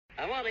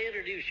I want to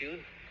introduce you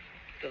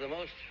to the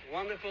most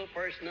wonderful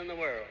person in the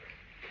world.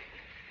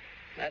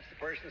 That's the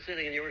person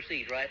sitting in your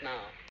seat right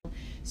now.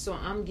 So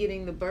I'm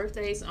getting the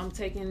birthdays. I'm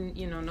taking,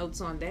 notes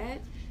on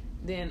that.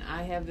 Then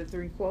I have the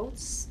 3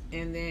 quotes,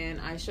 and then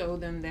I show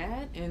them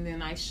that, and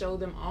then I show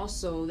them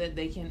also that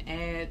they can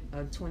add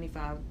a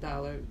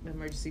 $25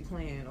 emergency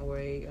plan or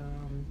a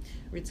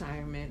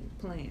retirement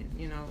plan,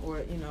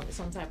 or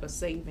some type of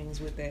savings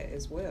with that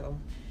as well.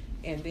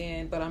 And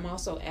then, but I'm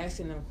also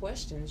asking them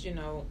questions,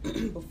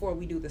 before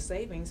we do the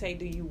savings. Hey,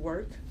 do you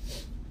work?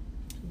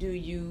 Do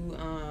you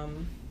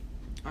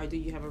or do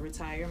you have a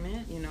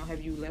retirement?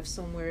 Have you left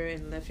somewhere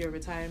and left your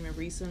retirement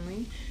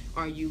recently?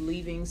 Are you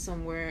leaving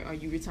somewhere? Are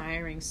you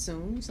retiring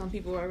soon? Some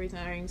people are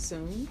retiring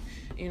soon.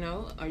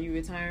 Are you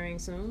retiring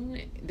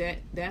soon?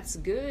 That's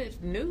good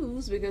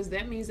news, because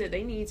that means that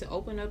they need to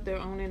open up their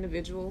own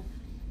individual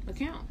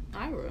account,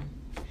 IRA.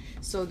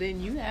 So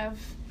then you have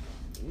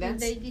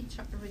that's. When they did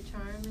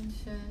retirement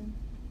soon,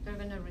 they're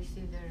gonna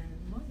receive their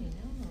money,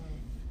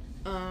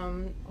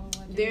 no?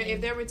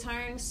 If they're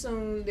retiring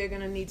soon, they're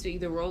gonna need to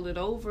either roll it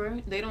over.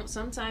 They don't.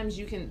 Sometimes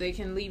they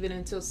can leave it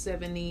until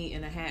 70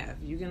 and a half.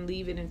 You can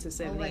leave it until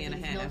 70 and a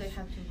half. They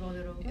have to roll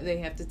it over. They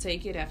have to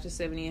take it after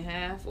 70 and a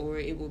half, or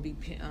it will be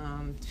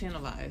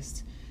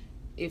penalized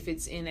if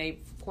it's in a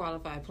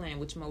qualified plan,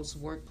 which most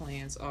work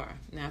plans are.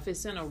 Now, if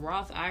it's in a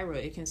Roth IRA,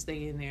 it can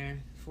stay in there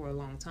for a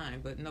long time,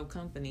 but no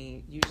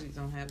company usually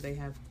don't have. They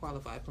have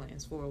qualified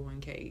plans,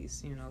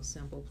 401ks,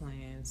 simple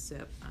plans,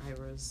 SEP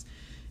IRAs.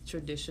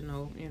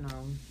 Traditional,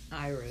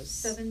 IRAs.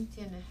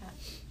 70 and a half.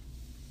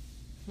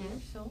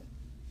 Years old.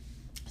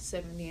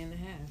 70 and a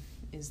half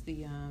is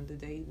the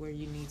date where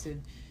you need to.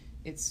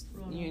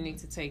 You need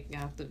to take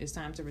out. It's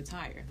time to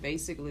retire.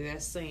 Basically,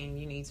 that's saying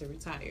you need to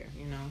retire.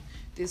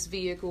 This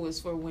vehicle is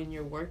for when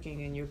you're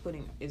working and you're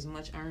putting as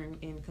much earned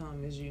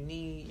income as you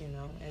need.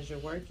 As you're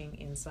working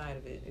inside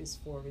of it is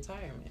for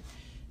retirement.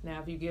 Now,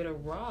 if you get a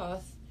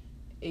Roth,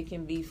 it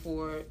can be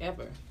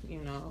forever,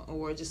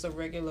 or just a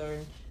regular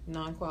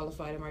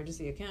non-qualified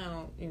emergency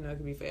account, it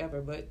could be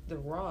forever. But the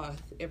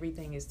Roth,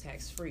 everything is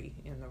tax-free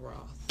in the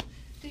Roth.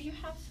 Do you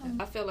have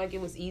some? I felt like it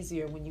was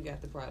easier when you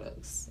got the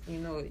products.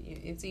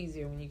 It's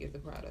easier when you get the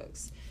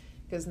products,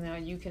 because now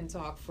you can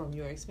talk from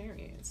your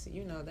experience.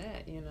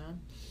 That,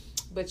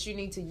 but you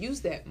need to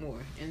use that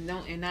more and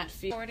not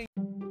feel.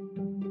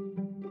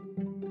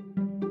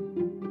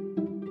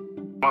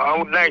 I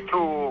would like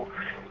to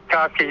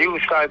talk to you,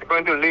 so I'm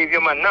going to leave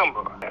you my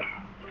number.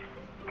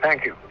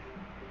 Thank you.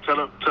 Tell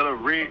her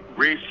Ray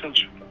sent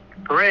you.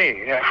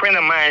 Ray, a friend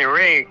of mine,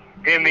 Ray,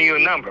 gave me your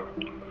number.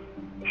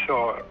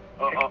 So,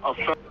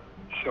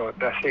 so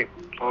that's it.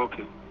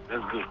 Okay,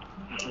 that's good.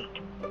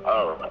 Mm-hmm.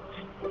 All right.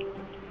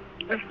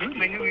 That's good,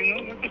 man. You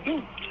know what to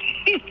do.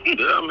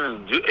 Yeah,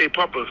 man. Hey,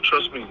 Papa,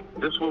 trust me.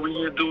 This is what we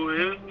here do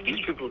here.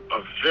 These people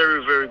are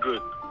very, very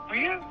good. Oh,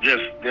 yeah? Yes,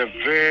 they're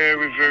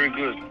very, very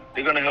good.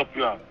 They're going to help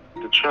you out.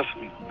 Trust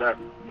me. That.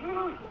 They're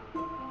going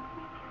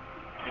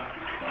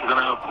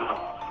to help you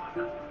out.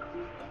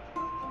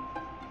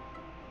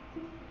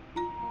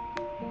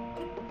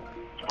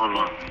 Hold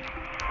on.